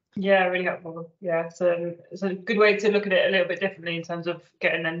helps. Yeah, really helpful. Yeah, so it's a good way to look at it a little bit differently in terms of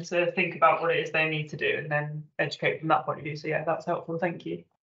getting them to think about what it is they need to do and then educate from that point of view. So yeah, that's helpful. Thank you.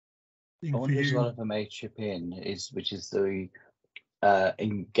 I wonder as well if I may chip in, which is the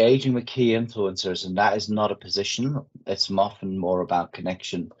engaging with key influencers, and that is not a position. It's often more about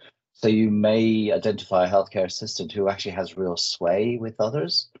connection. So you may identify a healthcare assistant who actually has real sway with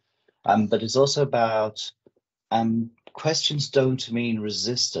others, but it's also about questions don't mean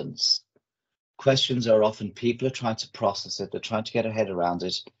resistance. Questions are often people are trying to process it, they're trying to get their head around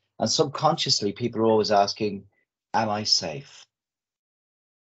it, and subconsciously people are always asking, am I safe?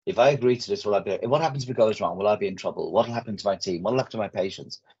 If I agree to this, will I be? What happens if it goes wrong? Will I be in trouble? What will happen to my team? What will happen to my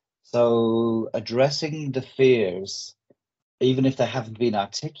patients? So addressing the fears, even if they haven't been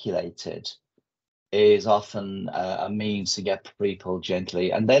articulated, is often a means to get people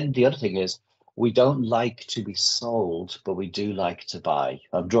gently. And then the other thing is, we don't like to be sold, but we do like to buy.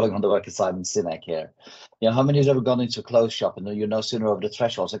 I'm drawing on the work of Simon Sinek here. You know, how many has ever gone into a clothes shop and you're no sooner over the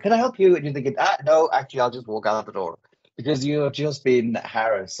threshold, so can I help you? And you're thinking, no, actually, I'll just walk out the door, because you have just been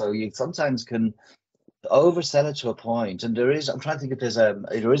harassed. So you sometimes can oversell it to a point. And I'm trying to think if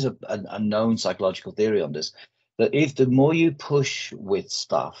there is a known psychological theory on this, that if the more you push with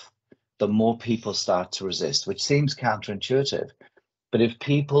stuff, the more people start to resist, which seems counterintuitive. But if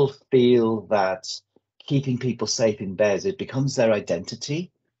people feel that keeping people safe in beds, it becomes their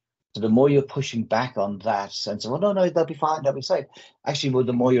identity. So the more you're pushing back on that sense of, no, they'll be fine, they'll be safe. Actually, well,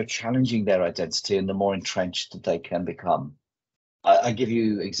 the more you're challenging their identity and the more entrenched that they can become. I give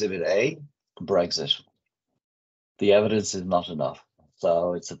you Exhibit A, Brexit. The evidence is not enough.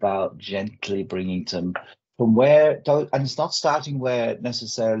 So it's about gently bringing them from where, and it's not starting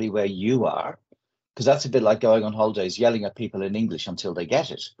necessarily where you are, because that's a bit like going on holidays, yelling at people in English until they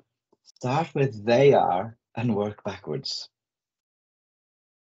get it. Start where they are and work backwards,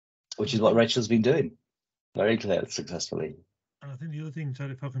 which is what Rachel's been doing very clearly, successfully. And I think the other thing, so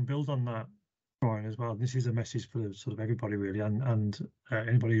if I can build on that, Brian, as well, this is a message for sort of everybody really, and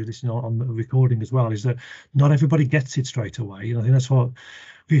anybody who's listening on the recording as well, is that not everybody gets it straight away. And I think that's what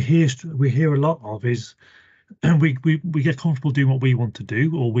we hear a lot of, is we get comfortable doing what we want to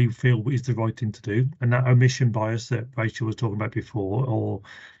do or we feel is the right thing to do, and that omission bias that Rachel was talking about before, or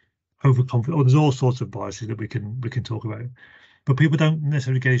overconfidence, or there's all sorts of biases that we can talk about, but people don't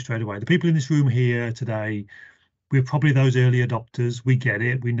necessarily get it straight away. The people in this room here today, we're probably those early adopters. We get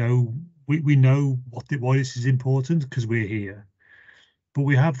it. We know why this is important because we're here. But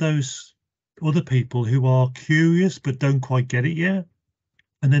we have those other people who are curious but don't quite get it yet.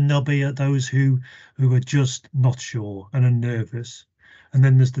 And then there'll be those who are just not sure and are nervous. And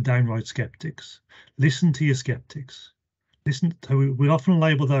then there's the downright skeptics. Listen to your skeptics. Listen to, we often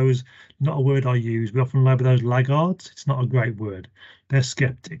label those, not a word I use, we often label those laggards. It's not a great word. They're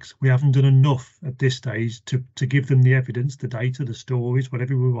skeptics. We haven't done enough at this stage to give them the evidence, the data, the stories,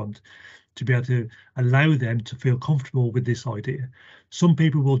 whatever we want, to be able to allow them to feel comfortable with this idea. Some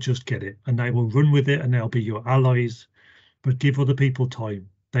people will just get it and they will run with it and they'll be your allies, but give other people time.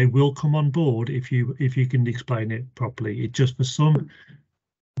 They will come on board if you can explain it properly. It just, for some,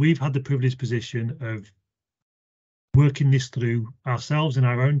 we've had the privileged position of working this through ourselves in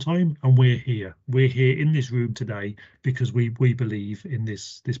our own time, and we're here in this room today because we believe in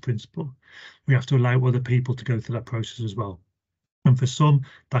this principle. We have to allow other people to go through that process as well, and for some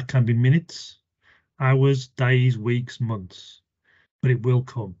that can be minutes, hours, days, weeks, months, but it will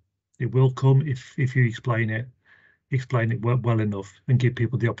come if you explain it well enough and give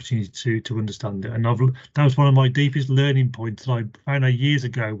people the opportunity to understand it. And that was one of my deepest learning points that I found out years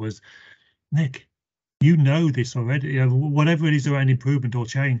ago was, Nick, You know this already. You know, whatever it is around improvement or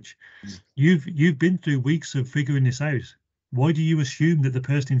change, you've been through weeks of figuring this out. Why do you assume that the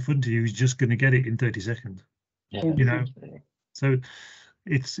person in front of you is just going to get it in 30 seconds? Yeah, You know, so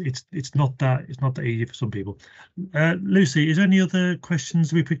it's not that easy for some people. Lucy, is there any other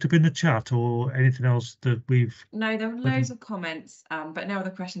questions we picked up in the chat or anything else that we've? No, there were loads of comments, but no other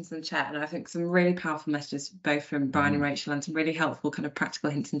questions in the chat, and I think some really powerful messages both from Brian and Rachel, and some really helpful kind of practical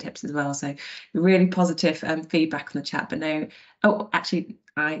hints and tips as well. So really positive feedback from the chat. But no, oh, actually,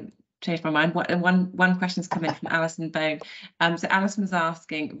 I changed my mind. One question's come in from Alison Bone. So Alison was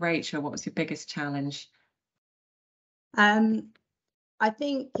asking, Rachel, what was your biggest challenge? I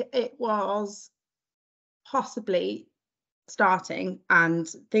think it was possibly starting and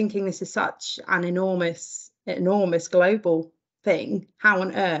thinking this is such an enormous global thing. How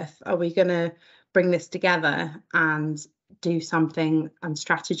on earth are we going to bring this together and do something and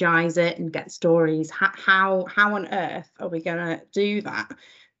strategize it and get stories? How on earth are we going to do that?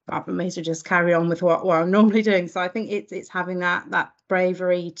 I may as well just carry on with what I'm normally doing. So I think it's having that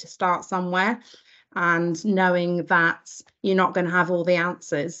bravery to start somewhere, and knowing that you're not going to have all the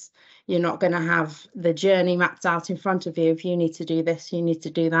answers. You're not going to have the journey mapped out in front of you. If you need to do this, you need to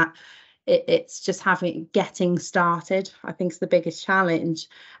do that. It's just getting started, I think, is the biggest challenge.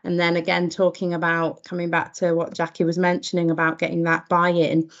 And then again, talking about, coming back to what Jackie was mentioning about getting that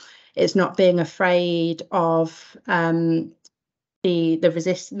buy-in, it's not being afraid of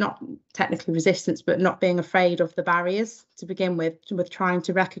the not technically resistance, but not being afraid of the barriers to begin with trying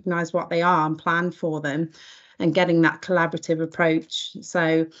to recognize what they are and plan for them, and getting that collaborative approach.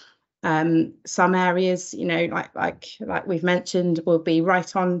 So some areas, you know, like we've mentioned, will be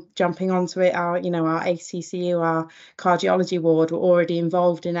right on jumping onto it. Our ACCU, our cardiology ward, were already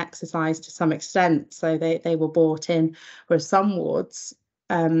involved in exercise to some extent, so they were bought in, whereas some wards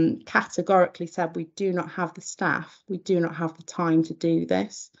categorically said, we do not have the staff, we do not have the time to do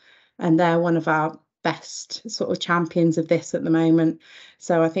this, and they're one of our best sort of champions of this at the moment.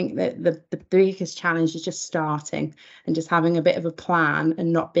 So I think that the biggest challenge is just starting and just having a bit of a plan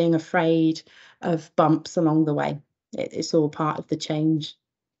and not being afraid of bumps along the way. It's all part of the change.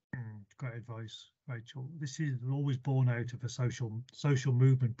 Great advice, Rachel. This is always born out of a social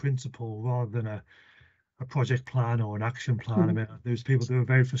movement principle rather than a project plan or an action plan. I mean, there's people that were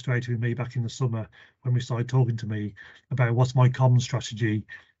very frustrated with me back in the summer when we started talking to me about what's my common strategy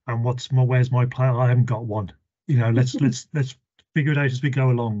and where's my plan. I haven't got one. You know, let's figure it out as we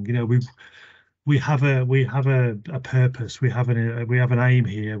go along. You know, we have a purpose. We have an aim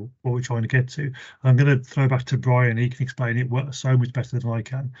here. What we're trying to get to. I'm going to throw back to Brian. He can explain it so much better than I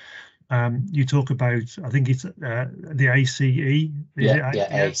can. You talk about, I think it's the ACE.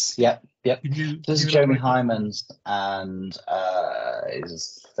 ACE. Yep. This is Jeremy Hyman's and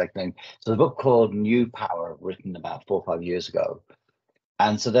his second name. So the book called New Power, written about 4 or 5 years ago.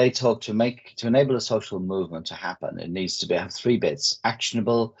 And so they talk to enable a social movement to happen, it needs to have 3 bits: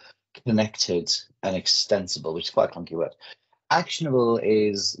 actionable, connected, and extensible, which is quite a clunky word. Actionable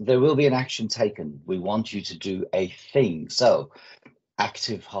is there will be an action taken. We want you to do a thing. So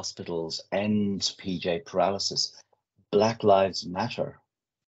active hospitals, end PJ paralysis, Black Lives Matter,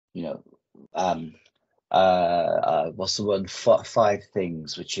 you know, what's the one? 5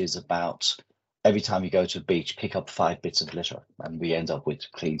 things, which is about every time you go to a beach, pick up 5 bits of litter, and we end up with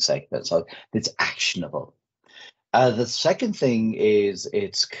clean, safe. So it's actionable. The second thing is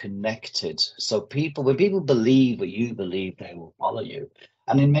it's connected. So when people believe what you believe, they will follow you.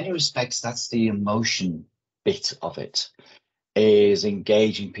 And in many respects, that's the emotion bit of it, is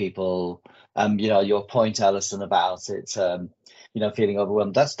engaging people. You know, your point, Alison, about it, you know, feeling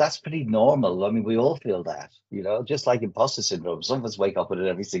overwhelmed, that's pretty normal. I mean, we all feel that, you know, just like imposter syndrome. Some of us wake up with it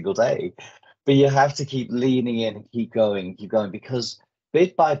every single day, but you have to keep leaning in and keep going, because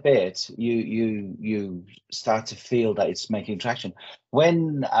bit by bit, you start to feel that it's making traction.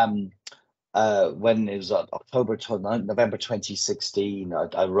 When it was November 2016,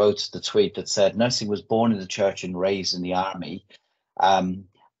 I wrote the tweet that said, nursing was born in the church and raised in the army, and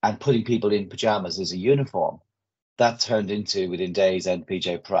putting people in pajamas is a uniform. That turned into, within days,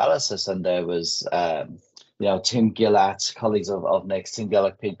 NPJ paralysis, and there was, you know, Tim Gillett, colleagues of Next, Tim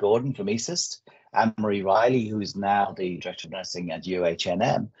Gillett, Pete Gordon from ESIST, Anne-Marie Riley, who's now the Director of Nursing at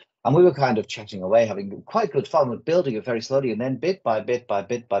UHNM. And we were kind of chatting away, having quite good fun with building it very slowly. And then bit by bit,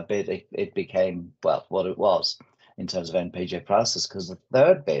 it became, well, what it was in terms of NPJ paralysis, because the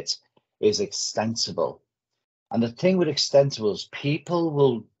third bit is extensible. And the thing with extensible is people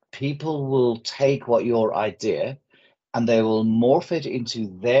will take what your idea and they will morph it into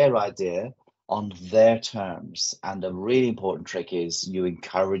their idea on their terms. And a really important trick is you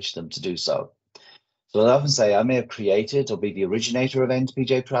encourage them to do so. So I often say I may have created or be the originator of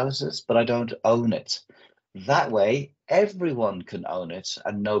NPJ paralysis, but I don't own it. That way, everyone can own it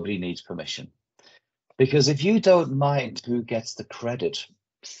and nobody needs permission. Because if you don't mind who gets the credit,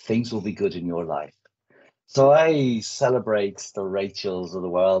 things will be good in your life. So I celebrate the Rachels of the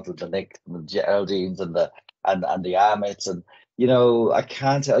world and the Nick and the Geraldines and the Ahmeds, and you know, I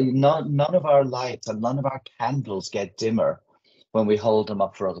can't tell you, none of our lights and none of our candles get dimmer when we hold them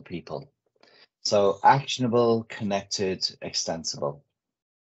up for other people. So actionable, connected, extensible.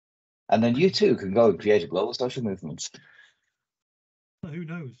 And then you too can go and create a global social movement. Who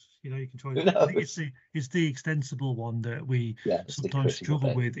knows? You know, you can try. Who I think knows? it's the extensible one that we sometimes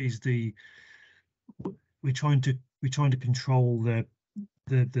struggle with. Is we're trying to control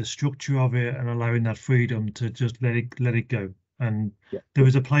the structure of it and allowing that freedom to just let it go. And there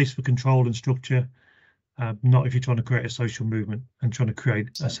is a place for control and structure, not if you're trying to create a social movement and trying to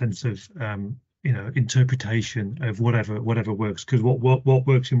create a sense of you know, interpretation of whatever works, because what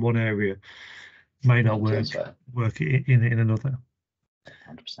works in one area may not work in another.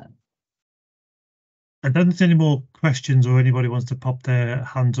 100%. I don't think there's any more questions or anybody wants to pop their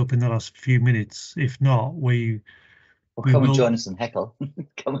hands up in the last few minutes. If not, we come and join us and heckle.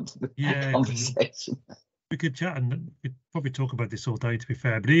 Come into the conversation. We could chat and we'd probably talk about this all day, to be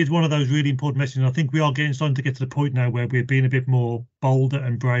fair, but it is one of those really important messages. And I think we are starting to get to the point now where we're being a bit more bolder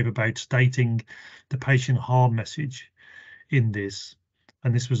and brave about stating the patient harm message in this.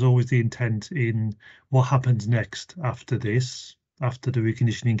 And this was always the intent in what happens next after this, after the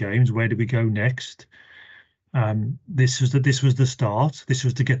reconditioning games. Where do we go next? This was the start. This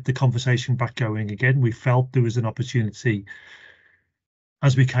was to get the conversation back going again. We felt there was an opportunity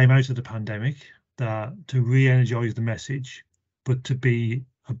as we came out of the pandemic to re-energize the message, but to be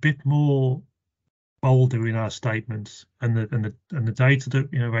a bit more bolder in our statements, and the data that,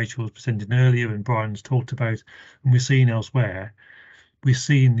 you know, Rachel was presenting earlier and Brian's talked about, and we're seeing elsewhere. We're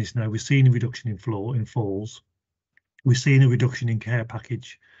seeing this now. We're seeing a reduction in falls. We're seeing a reduction in care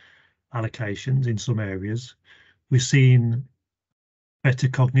package allocations in some areas. We're seeing better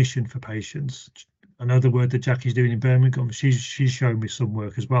cognition for patients. Another word that Jackie's doing in Birmingham, she's shown me some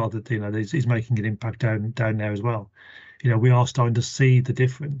work as well that, you know, is making an impact down there as well. You know, we are starting to see the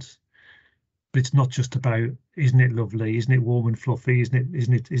difference, but it's not just about, isn't it lovely, isn't it warm and fluffy, isn't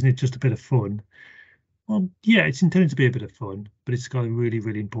it just a bit of fun? Well, yeah, it's intended to be a bit of fun, but it's got a really,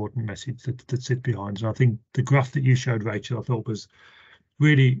 really important message that sits behind. So I think the graph that you showed, Rachel, I thought was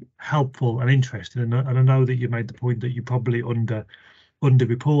really helpful and interesting. And I know that you made the point that you're probably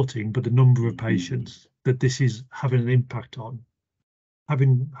under-reporting, but the number of patients that this is having an impact on,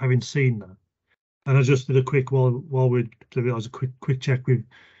 having seen that. And I just did a quick a quick check.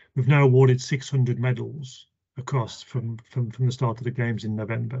 We've now awarded 600 medals across from the start of the games in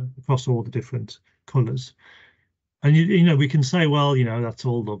November across all the different colours. And you know, we can say, well, you know, that's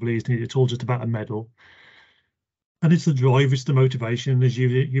all lovely, isn't it? It's all just about a medal. And it's the drive, it's the motivation. And as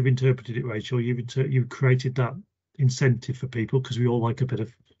you've interpreted it, Rachel, you've created that incentive for people, because we all like a bit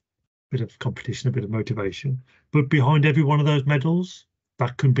of competition, a bit of motivation. But behind every one of those medals,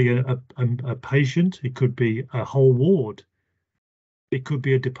 that can be a patient, it could be a whole ward, it could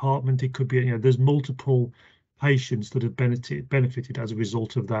be a department, it could be, you know, there's multiple patients that have benefited as a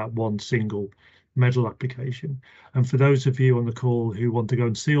result of that one single medal application. And for those of you on the call who want to go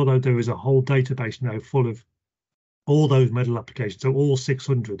and see, although there is a whole database now full of all those medal applications, so all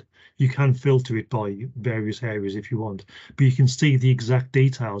 600, you can filter it by various areas if you want, but you can see the exact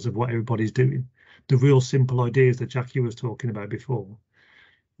details of what everybody's doing. The real simple ideas that Jackie was talking about before.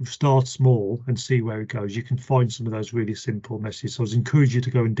 Start small and see where it goes. You can find some of those really simple messages. So I encourage you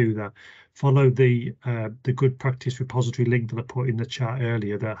to go and do that. Follow the good practice repository link that I put in the chat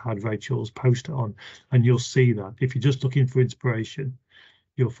earlier that had Rachel's poster on, and you'll see that. If you're just looking for inspiration,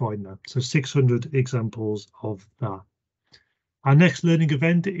 you'll find that. So 600 examples of that. Our next learning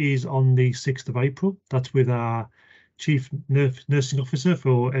event is on the 6th of April. That's with our Chief Nursing Officer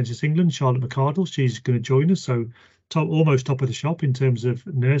for NHS England, Charlotte McArdle. She's going to join us. So almost top of the shop in terms of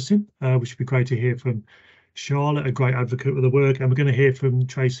nursing, which would be great to hear from Charlotte, a great advocate of the work. And we're going to hear from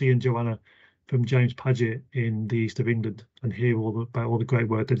Tracy and Joanna from James Paget in the east of England and hear about all the great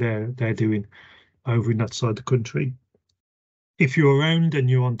work that they're doing over in that side of the country. If you're around and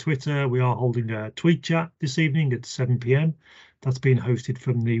you're on Twitter, we are holding a tweet chat this evening at 7 p.m. That's being hosted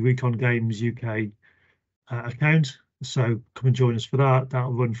from the Recon Games UK account. So come and join us for that.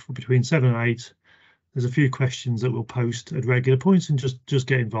 That'll run for between 7 and 8. There's a few questions that we'll post at regular points, and just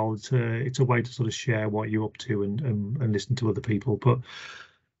get involved. It's a way to sort of share what you're up to and listen to other people. But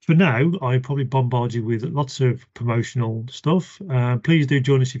For now, I probably bombard you with lots of promotional stuff. Please do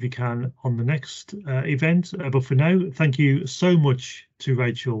join us if you can on the next event. But for now, thank you so much to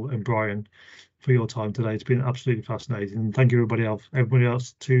Rachel and Brian for your time today. It's been absolutely fascinating. And thank you everybody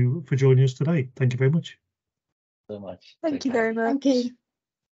else for joining us today. Thank you very much. So much. Thank you very much. Thank you.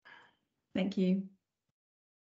 Thank you.